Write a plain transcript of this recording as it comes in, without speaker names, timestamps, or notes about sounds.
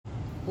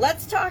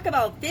Let's talk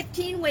about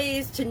 15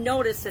 ways to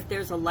notice that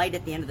there's a light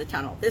at the end of the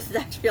tunnel. This is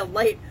actually a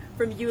light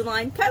from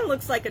Uline. Kind of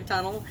looks like a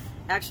tunnel.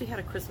 Actually had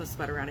a Christmas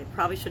sweater on it.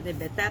 Probably shouldn't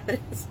admit that, but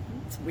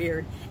it's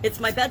weird. It's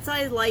my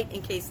bedside light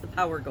in case the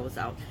power goes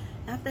out.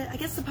 Not that, I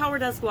guess the power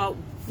does go out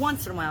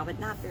once in a while, but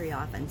not very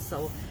often.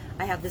 So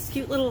I have this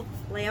cute little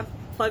lamp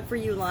plug for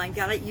Uline.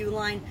 Got it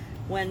Uline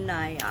when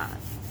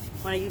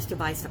I used to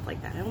buy stuff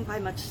like that. I don't buy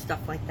much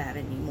stuff like that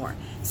anymore.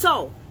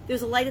 So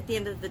there's a light at the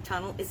end of the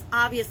tunnel. It's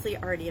obviously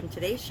RDM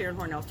today. Sharon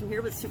Hornelstrom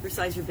here with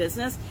Supersize Your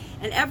Business.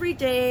 And every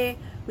day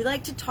we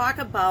like to talk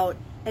about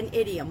an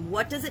idiom.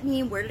 What does it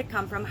mean? Where did it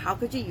come from? How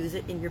could you use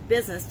it in your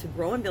business to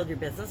grow and build your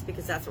business?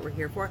 Because that's what we're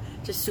here for,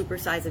 to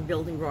supersize and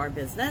build and grow our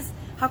business.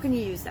 How can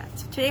you use that?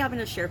 So today I'm going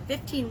to share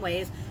 15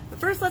 ways. But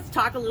first, let's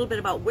talk a little bit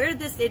about where did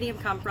this idiom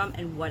come from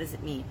and what does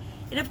it mean?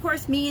 It, of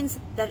course, means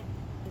that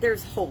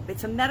there's hope.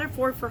 It's a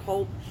metaphor for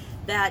hope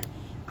that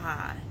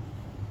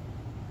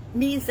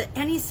means that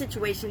any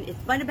situation, it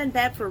might have been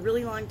bad for a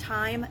really long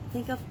time.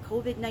 Think of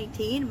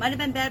COVID-19. Might have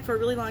been bad for a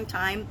really long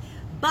time,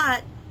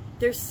 but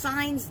there's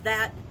signs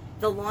that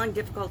the long,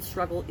 difficult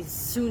struggle is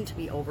soon to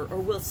be over or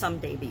will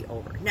someday be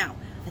over. Now,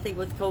 I think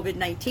with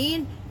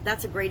COVID-19,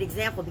 that's a great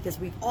example because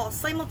we've all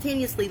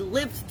simultaneously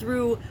lived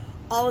through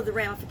all of the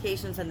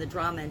ramifications and the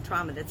drama and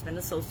trauma that's been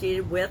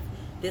associated with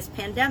this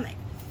pandemic.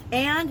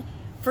 And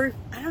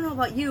I don't know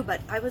about you, but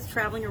I was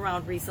traveling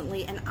around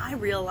recently and I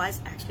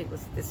realized, actually it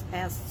was this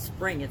past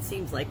spring, it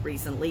seems like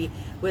recently,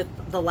 with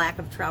the lack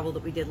of travel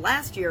that we did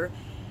last year,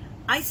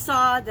 I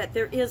saw that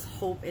there is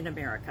hope in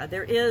America.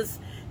 There is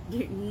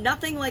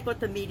nothing like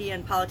what the media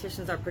and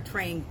politicians are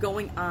portraying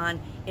going on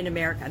in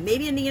America.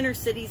 Maybe in the inner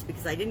cities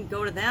because I didn't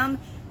go to them,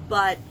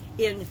 but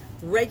in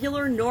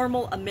regular,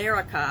 normal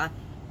America,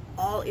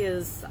 all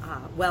is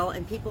well,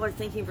 and people are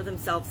thinking for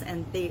themselves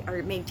and they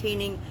are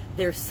maintaining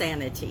their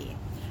sanity.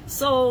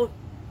 So,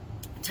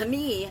 to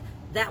me,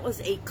 that was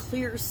a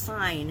clear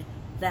sign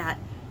that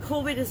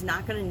COVID is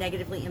not going to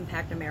negatively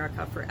impact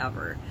America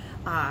forever.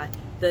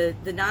 The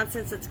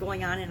nonsense that's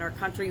going on in our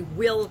country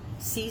will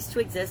cease to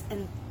exist,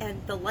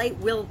 and the light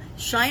will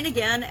shine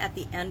again at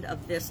the end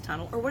of this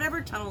tunnel, or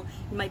whatever tunnel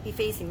you might be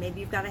facing. Maybe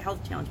you've got a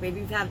health challenge.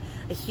 Maybe you've had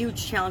a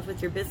huge challenge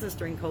with your business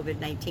during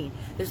COVID-19.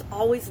 There's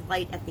always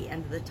light at the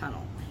end of the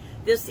tunnel.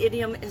 This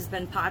idiom has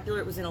been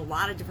popular. It was in a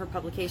lot of different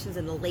publications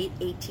in the late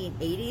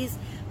 1880s.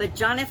 But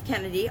John F.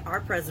 Kennedy, our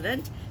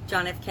president,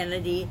 John F.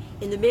 Kennedy,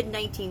 in the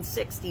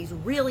mid-1960s,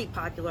 really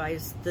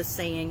popularized the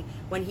saying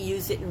when he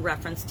used it in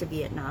reference to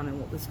Vietnam and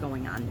what was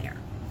going on there.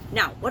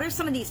 Now, what are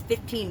some of these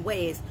 15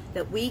 ways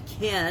that we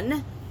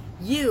can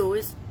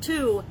use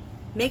to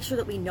make sure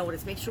that we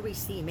notice, make sure we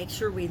see, make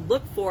sure we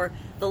look for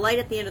the light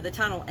at the end of the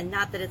tunnel and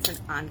not that it's an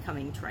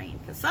oncoming train?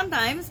 Because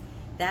sometimes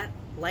that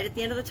light at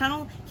the end of the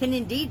tunnel can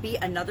indeed be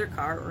another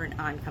car or an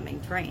oncoming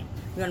train.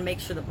 We want to make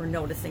sure that we're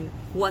noticing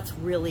what's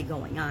really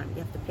going on. We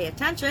have to pay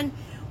attention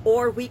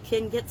or we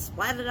can get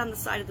splatted on the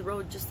side of the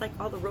road just like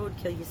all the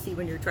roadkill you see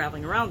when you're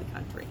traveling around the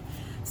country.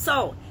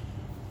 So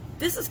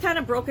this is kind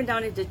of broken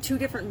down into two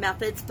different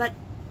methods, but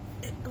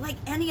like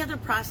any other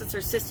process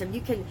or system,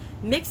 you can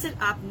mix it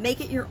up,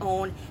 make it your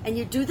own, and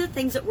you do the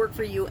things that work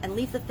for you and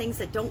leave the things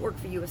that don't work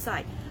for you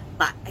aside.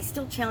 But I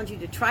still challenge you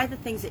to try the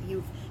things that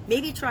you've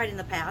maybe tried in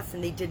the past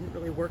and they didn't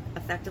really work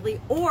effectively,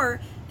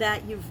 or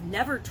that you've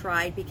never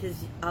tried because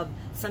of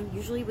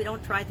usually we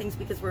don't try things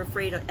because we're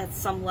afraid at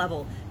some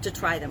level to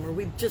try them, or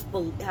we just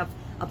have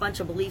a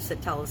bunch of beliefs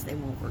that tell us they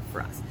won't work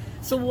for us.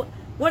 So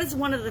what is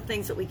one of the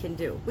things that we can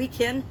do? We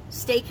can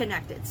stay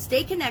connected.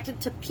 Stay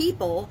connected to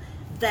people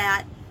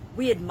that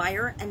we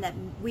admire and that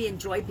we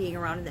enjoy being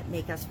around and that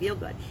make us feel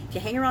good. If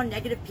you hang around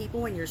negative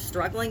people when you're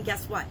struggling,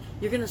 guess what?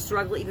 You're going to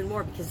struggle even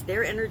more because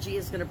their energy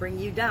is going to bring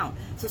you down.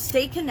 So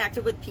stay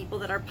connected with people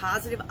that are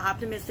positive,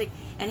 optimistic,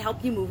 and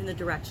help you move in the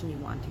direction you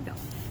want to go.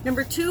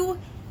 Number 2,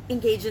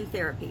 engage in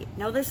therapy.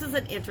 Now this is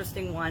an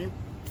interesting one.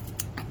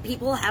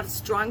 People have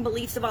strong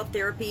beliefs about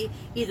therapy,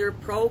 either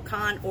pro,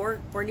 con, or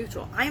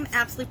neutral. I am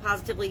absolutely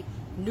positively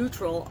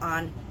neutral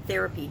on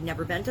therapy.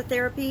 Never been to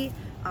therapy.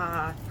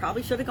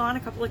 Probably should have gone a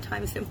couple of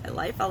times in my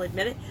life, I'll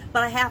admit it,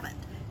 but I haven't.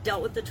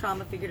 Dealt with the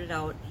trauma, figured it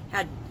out,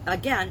 had,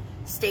 again,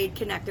 stayed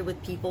connected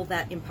with people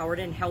that empowered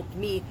and helped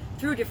me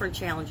through different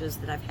challenges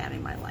that I've had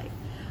in my life.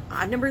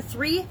 Number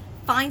 3,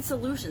 find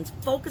solutions.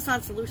 Focus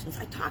on solutions.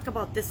 I talk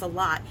about this a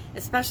lot,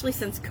 especially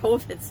since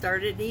COVID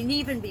started, and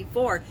even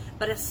before,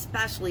 but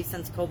especially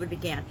since COVID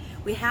began.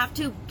 We have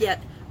to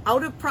get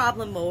out of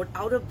problem mode,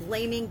 out of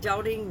blaming,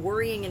 doubting,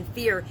 worrying, and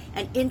fear,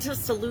 and into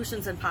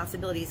solutions and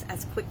possibilities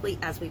as quickly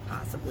as we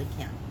possibly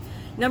can.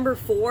 Number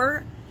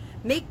 4,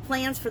 make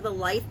plans for the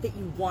life that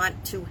you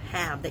want to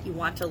have, that you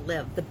want to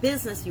live, the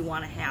business you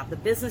want to have, the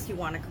business you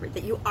want to create,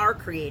 that you are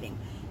creating.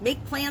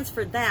 Make plans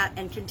for that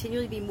and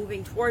continually be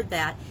moving toward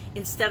that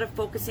instead of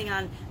focusing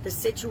on the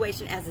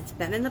situation as it's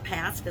been in the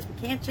past, because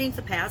we can't change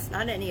the past,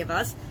 not any of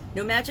us.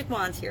 No magic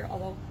wands here,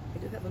 although I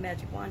do have a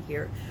magic wand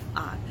here.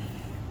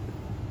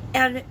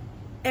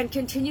 And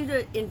continue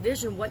to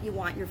envision what you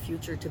want your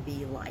future to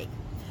be like.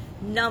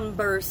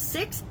 Number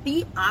 6,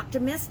 be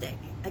optimistic.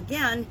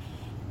 Again,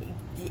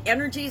 the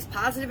energy is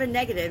positive and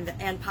negative,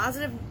 and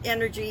positive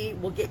energy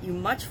will get you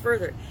much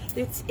further.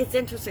 It's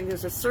interesting.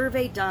 There's a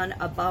survey done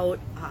about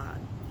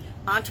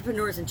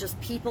entrepreneurs and just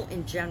people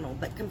in general,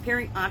 but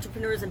comparing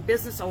entrepreneurs and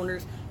business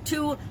owners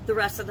to the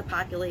rest of the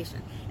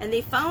population. And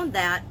they found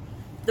that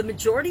the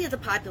majority of the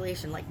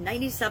population, like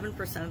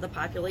 97% of the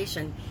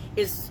population,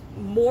 is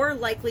more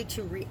likely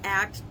to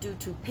react due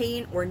to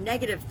pain or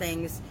negative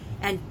things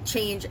and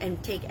change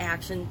and take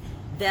action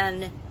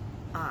than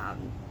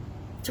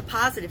to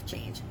positive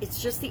change.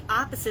 It's just the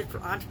opposite for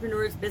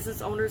entrepreneurs,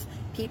 business owners,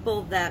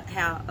 people that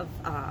have,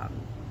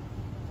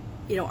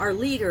 are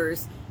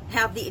leaders,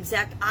 have the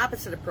exact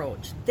opposite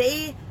approach.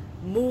 They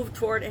move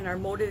toward and are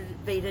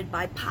motivated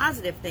by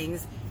positive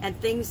things and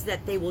things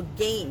that they will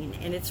gain.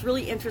 And it's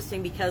really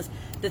interesting because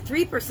the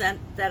 3%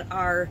 that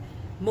are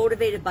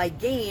motivated by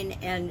gain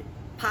and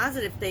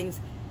positive things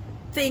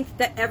think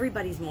that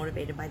everybody's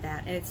motivated by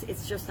that, and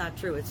it's just not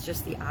true. It's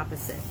just the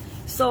opposite.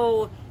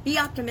 So be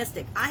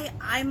optimistic.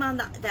 I'm on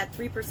that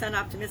 3%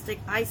 optimistic.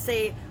 I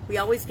say we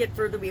always get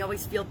further, we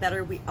always feel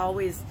better, we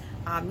always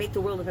make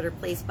the world a better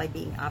place by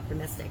being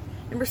optimistic.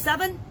 Number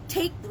 7,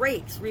 take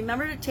breaks.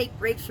 Remember to take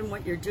breaks from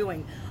what you're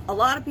doing. A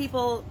lot of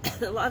people,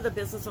 a lot of the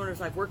business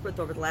owners I've worked with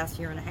over the last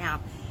year and a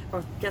half, or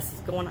I guess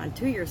it's going on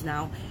 2 years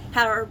now,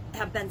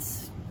 have been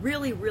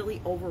really,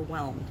 really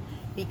overwhelmed.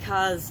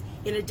 Because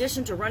in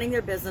addition to running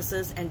their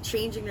businesses and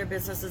changing their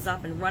businesses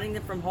up and running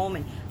them from home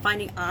and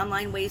finding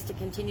online ways to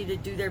continue to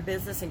do their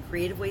business and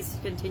creative ways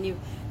to continue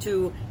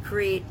to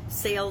create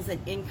sales and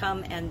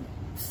income and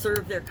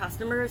serve their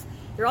customers,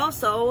 they're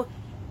also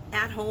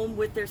at home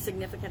with their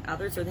significant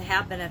others, or they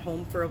have been at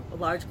home for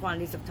large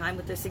quantities of time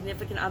with their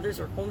significant others,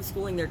 or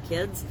homeschooling their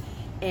kids,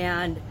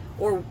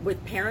 or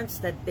with parents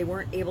that they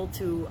weren't able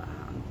to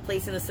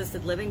place in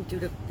assisted living due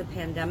to the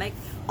pandemic.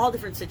 All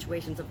different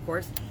situations, of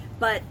course,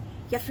 but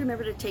you have to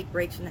remember to take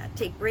breaks from that.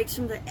 Take breaks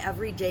from the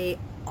everyday,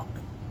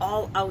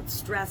 all-out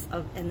stress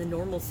and the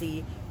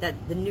normalcy that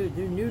the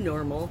new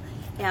normal,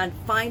 and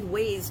find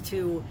ways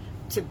to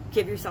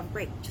give yourself a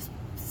break. Just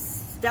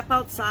step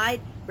outside,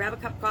 grab a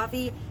cup of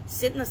coffee,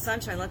 sit in the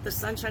sunshine, let the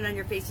sunshine on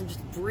your face, and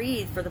just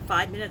breathe for the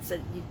 5 minutes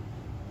that you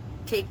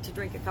take to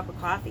drink a cup of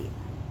coffee.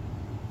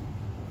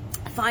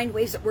 Find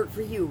ways that work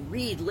for you.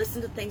 Read,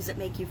 listen to things that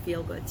make you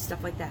feel good,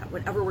 stuff like that.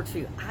 Whatever works for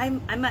you.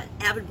 I'm an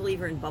avid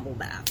believer in bubble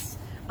baths.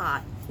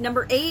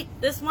 Number 8,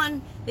 this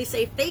one, they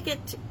say fake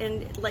it,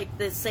 and like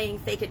the saying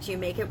fake it till you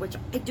make it, which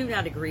I do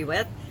not agree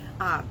with.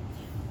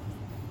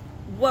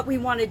 What we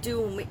want to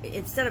do,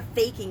 instead of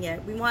faking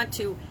it, we want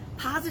to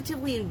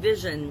positively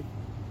envision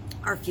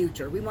our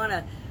future. We want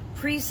to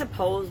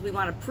presuppose, we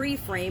want to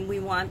pre-frame, we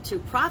want to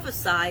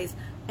prophesize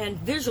and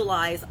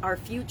visualize our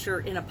future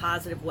in a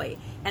positive way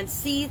and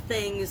see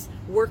things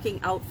working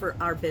out for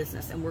our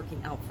business and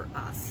working out for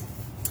us.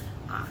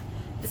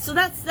 So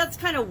that's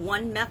kind of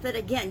one method.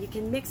 Again, you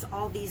can mix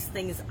all these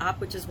things up,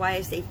 which is why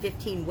I say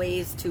 15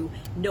 ways to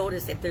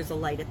notice if there's a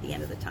light at the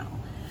end of the tunnel.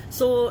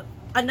 So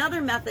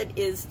another method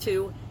is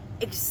to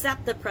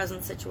accept the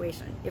present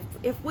situation.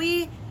 If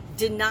we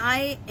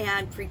deny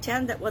and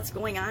pretend that what's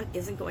going on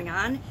isn't going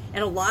on,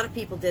 and a lot of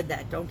people did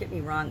that, don't get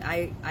me wrong.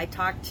 I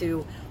talked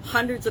to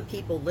hundreds of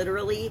people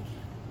literally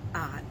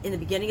in the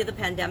beginning of the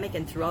pandemic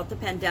and throughout the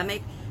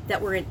pandemic that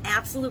were in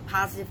absolute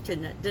positive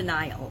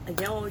denial. And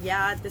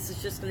this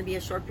is just going to be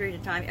a short period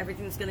of time.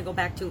 Everything's going to go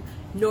back to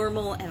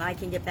normal, and I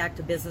can get back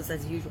to business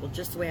as usual,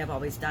 just the way I've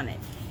always done it.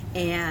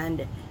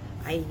 And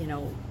I,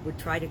 would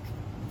try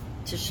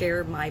to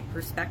share my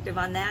perspective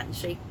on that and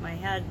shake my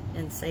head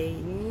and say,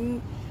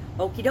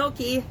 okie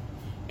dokie.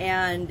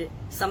 And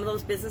some of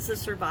those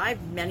businesses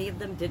survived. Many of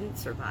them didn't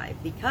survive,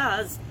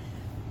 because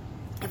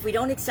if we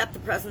don't accept the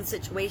present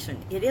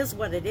situation, it is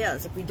what it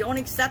is. If we don't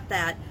accept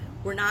that,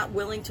 we're not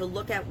willing to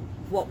look at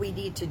what we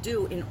need to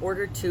do in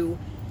order to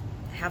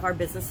have our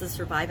businesses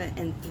survive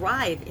and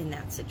thrive in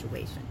that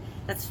situation.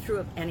 That's true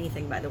of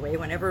anything, by the way.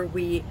 Whenever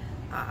we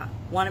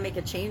want to make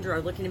a change, or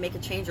are looking to make a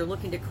change, or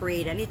looking to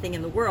create anything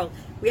in the world,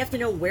 we have to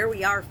know where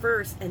we are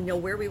first and know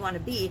where we want to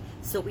be,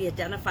 so we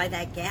identify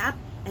that gap,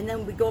 and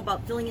then we go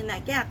about filling in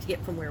that gap to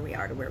get from where we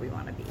are to where we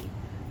want to be.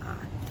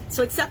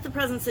 So accept the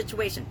present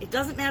situation. It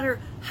doesn't matter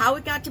how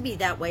it got to be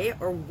that way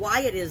or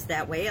why it is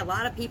that way. A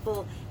lot of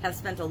people have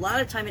spent a lot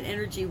of time and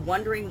energy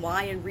wondering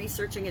why and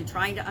researching and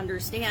trying to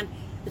understand.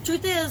 The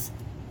truth is,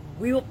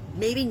 we will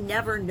maybe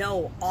never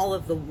know all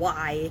of the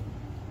why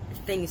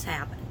things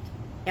happened.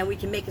 And we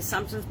can make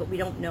assumptions, but we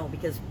don't know,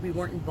 because we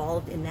weren't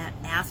involved in that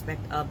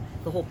aspect of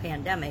the whole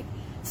pandemic.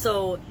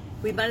 So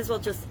we might as well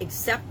just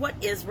accept what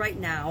is right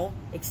now,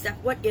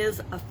 accept what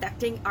is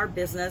affecting our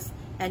business,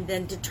 and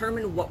then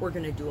determine what we're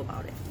going to do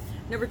about it.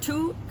 Number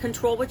 2,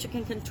 control what you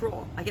can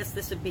control. I guess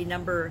this would be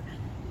number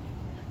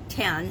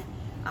 10.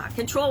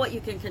 Control what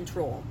you can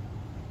control.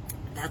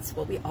 That's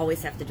what we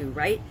always have to do,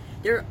 right?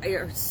 There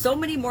are so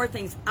many more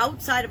things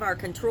outside of our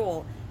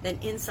control than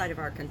inside of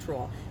our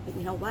control. But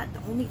you know what? The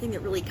only thing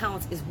that really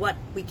counts is what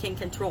we can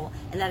control,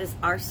 and that is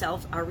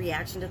ourselves, our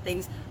reaction to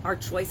things, our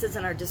choices,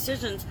 and our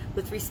decisions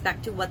with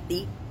respect to what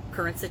the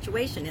current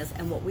situation is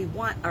and what we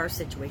want our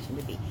situation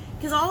to be.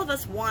 Because all of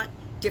us want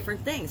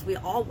different things. We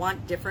all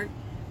want different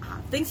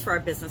things for our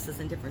businesses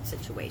in different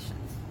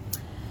situations.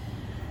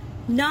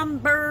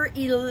 Number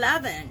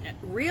 11,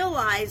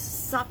 realize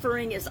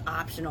suffering is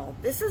optional.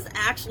 This is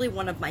actually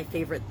one of my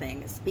favorite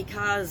things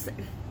because,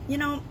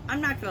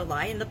 I'm not going to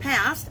lie. In the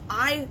past,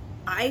 I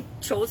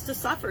chose to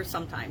suffer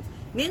sometimes,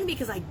 mainly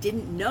because I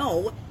didn't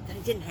know that I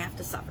didn't have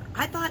to suffer.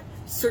 I thought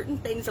certain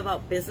things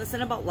about business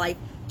and about life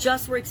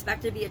just were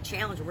expected to be a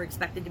challenge, and were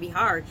expected to be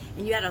hard,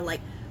 and you had to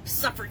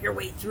suffer your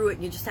way through it,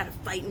 and you just had to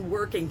fight and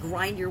work and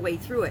grind your way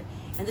through it.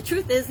 And the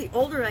truth is, the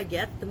older I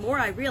get, the more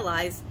I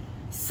realize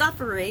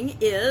suffering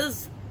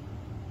is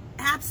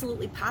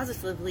absolutely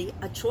positively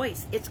a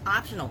choice. It's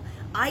optional.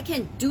 I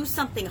can do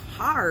something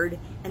hard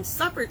and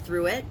suffer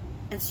through it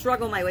and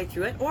struggle my way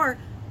through it, or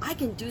I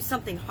can do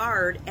something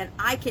hard and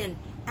I can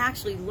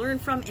actually learn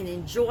from and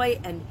enjoy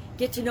and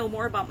get to know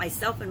more about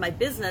myself and my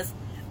business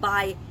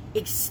by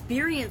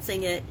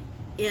experiencing it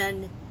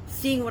in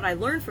seeing what I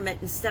learned from it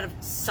instead of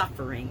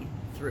suffering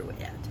through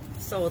it.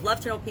 So I'd love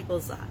to know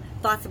people's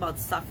thoughts about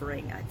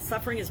suffering.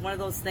 Suffering is one of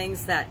those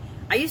things that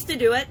I used to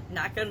do it.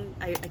 I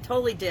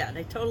totally did.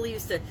 I totally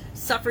used to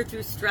suffer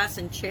through stress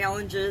and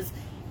challenges.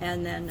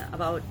 And then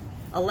about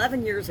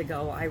 11 years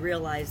ago, I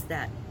realized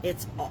that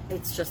it's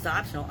just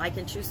optional. I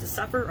can choose to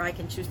suffer or I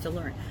can choose to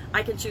learn.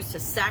 I can choose to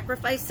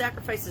sacrifice.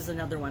 Sacrifice is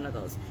another one of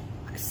those.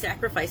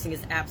 Sacrificing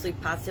is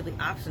absolutely positively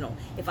optional.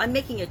 If I'm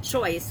making a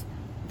choice,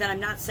 then I'm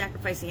not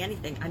sacrificing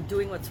anything. I'm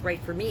doing what's right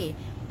for me,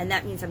 and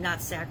that means I'm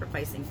not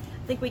sacrificing.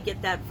 I think we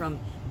get that from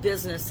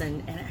business,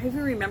 and I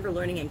even remember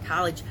learning in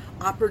college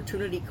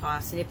opportunity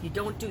costs, and if you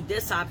don't do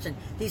this option,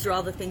 these are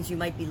all the things you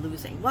might be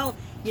losing. Well,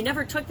 you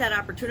never took that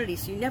opportunity,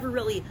 so you never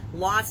really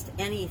lost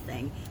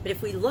anything. But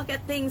if we look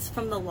at things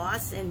from the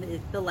loss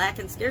and the lack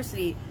and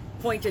scarcity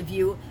point of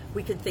view,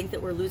 we could think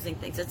that we're losing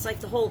things. It's like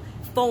the whole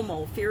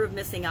FOMO, fear of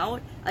missing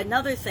out.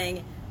 Another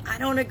thing I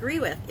don't agree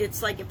with.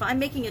 It's like if I'm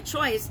making a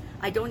choice,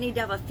 I don't need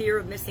to have a fear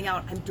of missing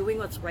out. I'm doing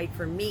what's right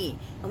for me.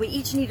 And we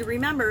each need to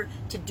remember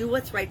to do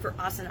what's right for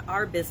us and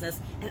our business.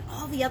 And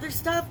all the other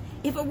stuff,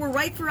 if it were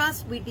right for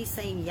us, we'd be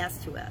saying yes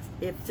to it.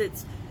 If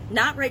it's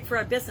not right for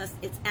our business,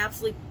 it's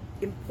absolutely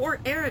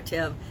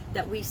imperative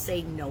that we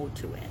say no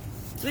to it.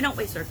 So we don't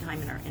waste our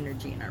time and our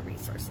energy and our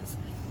resources.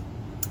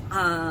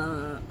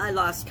 I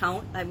lost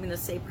count. I'm going to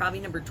say probably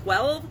number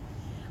 12.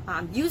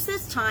 Use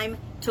this time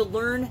to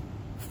learn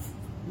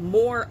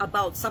more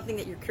about something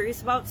that you're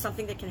curious about,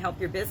 something that can help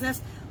your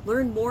business.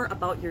 Learn more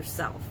about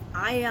yourself.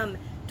 I am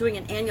doing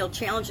an annual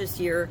challenge this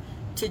year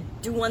to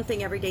do one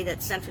thing every day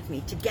that centers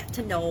me, to get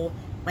to know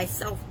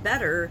myself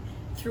better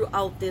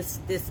throughout this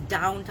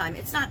downtime.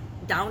 It's not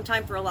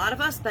downtime for a lot of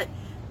us, but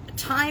a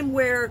time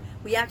where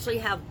we actually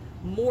have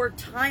more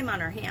time on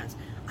our hands.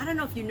 I don't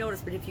know if you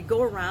noticed, but if you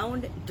go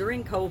around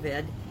during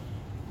COVID,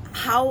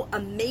 how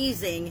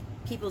amazing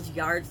people's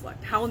yards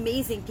looked, how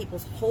amazing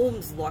people's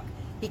homes look,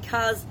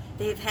 because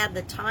they've had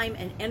the time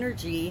and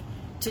energy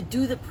to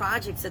do the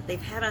projects that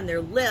they've had on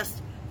their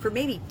list for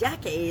maybe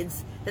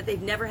decades that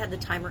they've never had the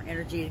time or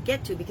energy to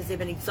get to because they've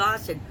been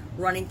exhausted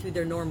running through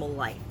their normal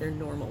life.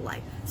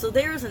 So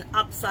there's an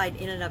upside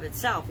in and of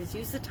itself, is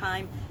use the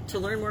time to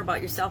learn more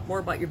about yourself, more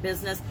about your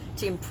business,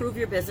 to improve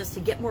your business, to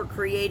get more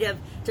creative,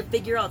 to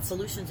figure out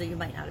solutions that you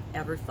might not have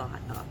ever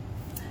thought of.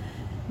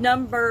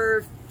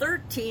 Number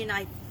 13,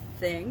 I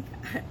think,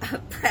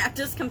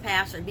 practice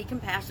compassion. Be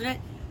compassionate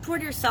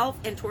toward yourself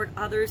and toward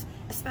others,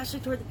 especially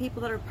toward the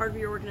people that are part of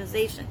your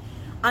organization.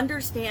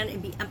 Understand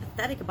and be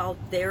empathetic about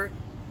their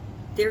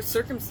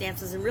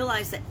circumstances and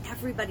realize that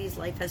everybody's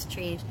life has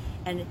changed,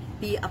 and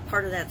be a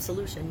part of that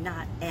solution,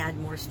 not add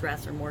more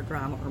stress or more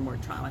drama or more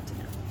trauma to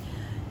them.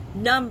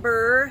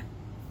 Number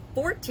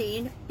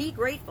 14, be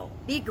grateful.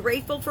 Be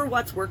grateful for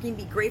what's working.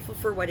 Be grateful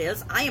for what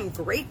is. I am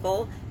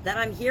grateful that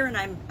I'm here and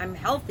I'm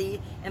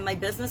healthy and my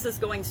business is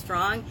going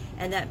strong,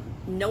 and that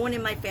no one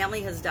in my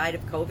family has died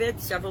of COVID.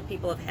 Several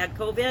people have had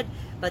COVID,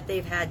 but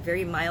they've had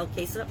very mild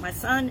cases. My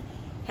son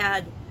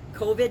had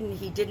COVID and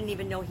he didn't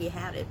even know he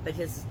had it, but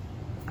his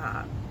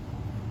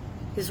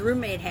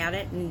roommate had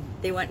it, and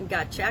they went and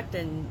got checked,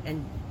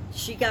 and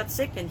she got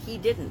sick and he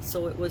didn't.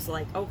 So it was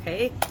like,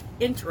 okay,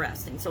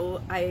 interesting.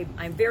 So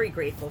I'm very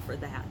grateful for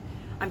that.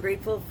 I'm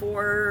grateful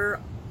for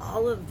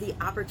all of the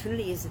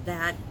opportunities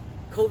that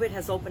COVID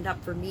has opened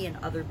up for me and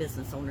other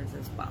business owners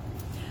as well.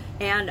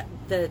 And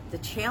the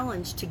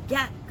challenge to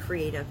get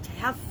creative, to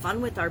have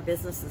fun with our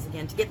businesses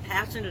again, to get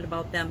passionate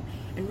about them,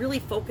 and really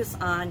focus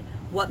on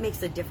what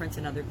makes a difference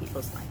in other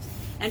people's lives.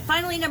 And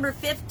finally, number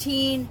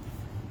 15,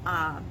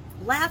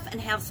 laugh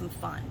and have some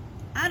fun.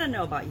 I don't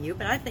know about you,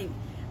 but I think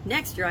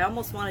next year I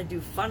almost want to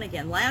do fun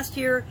again. Last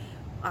year,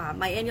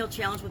 my annual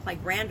challenge with my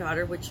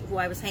granddaughter, who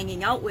I was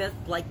hanging out with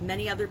like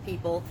many other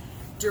people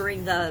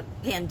during the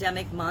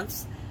pandemic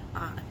months,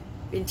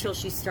 until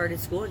she started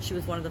school, and she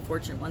was one of the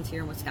fortunate ones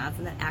here in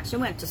Wisconsin that actually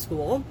went to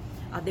school.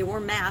 They wore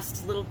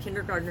masks. Little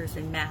kindergartners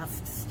in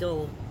masks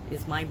still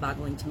is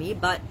mind-boggling to me,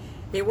 but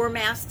they wore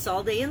masks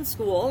all day in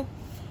school,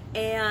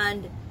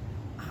 and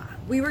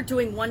we were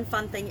doing one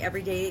fun thing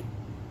every day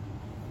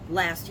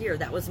last year.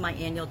 That was my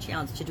annual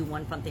challenge, to do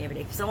one fun thing every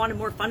day, because I wanted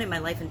more fun in my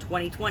life in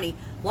 2020,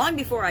 long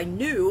before I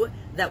knew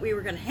that we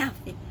were going to have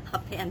a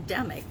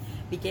pandemic.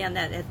 Began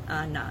that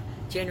on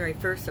January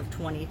 1st of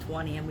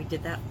 2020, and we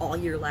did that all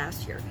year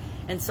last year.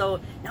 And so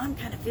now I'm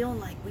kind of feeling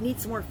like we need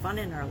some more fun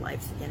in our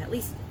lives again. At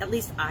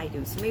least I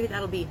do. So maybe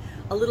that'll be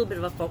a little bit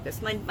of a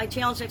focus. My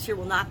challenge next year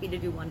will not be to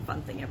do one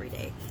fun thing every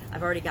day.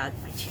 I've already got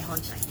my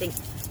challenge, I think,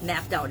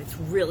 mapped out. It's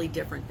really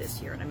different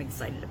this year, and I'm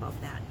excited about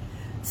that.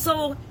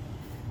 So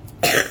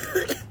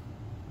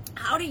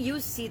how do you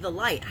see the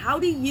light? How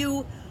do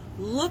you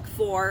look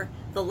for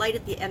the light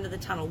at the end of the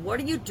tunnel? What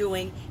are you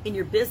doing in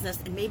your business,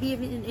 and maybe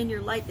even in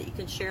your life, that you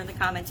can share in the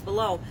comments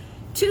below,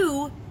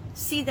 to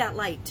see that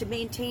light, to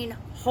maintain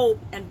hope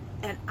and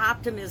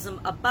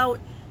optimism about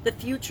the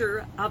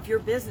future of your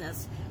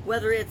business,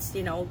 whether it's,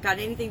 got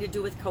anything to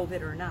do with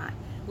COVID or not?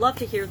 Love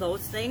to hear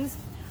those things.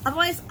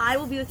 Otherwise, I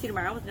will be with you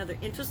tomorrow with another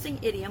interesting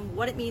idiom,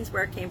 what it means,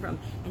 where it came from,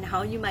 and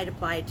how you might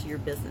apply it to your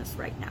business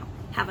right now.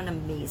 Have an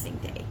amazing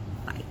day.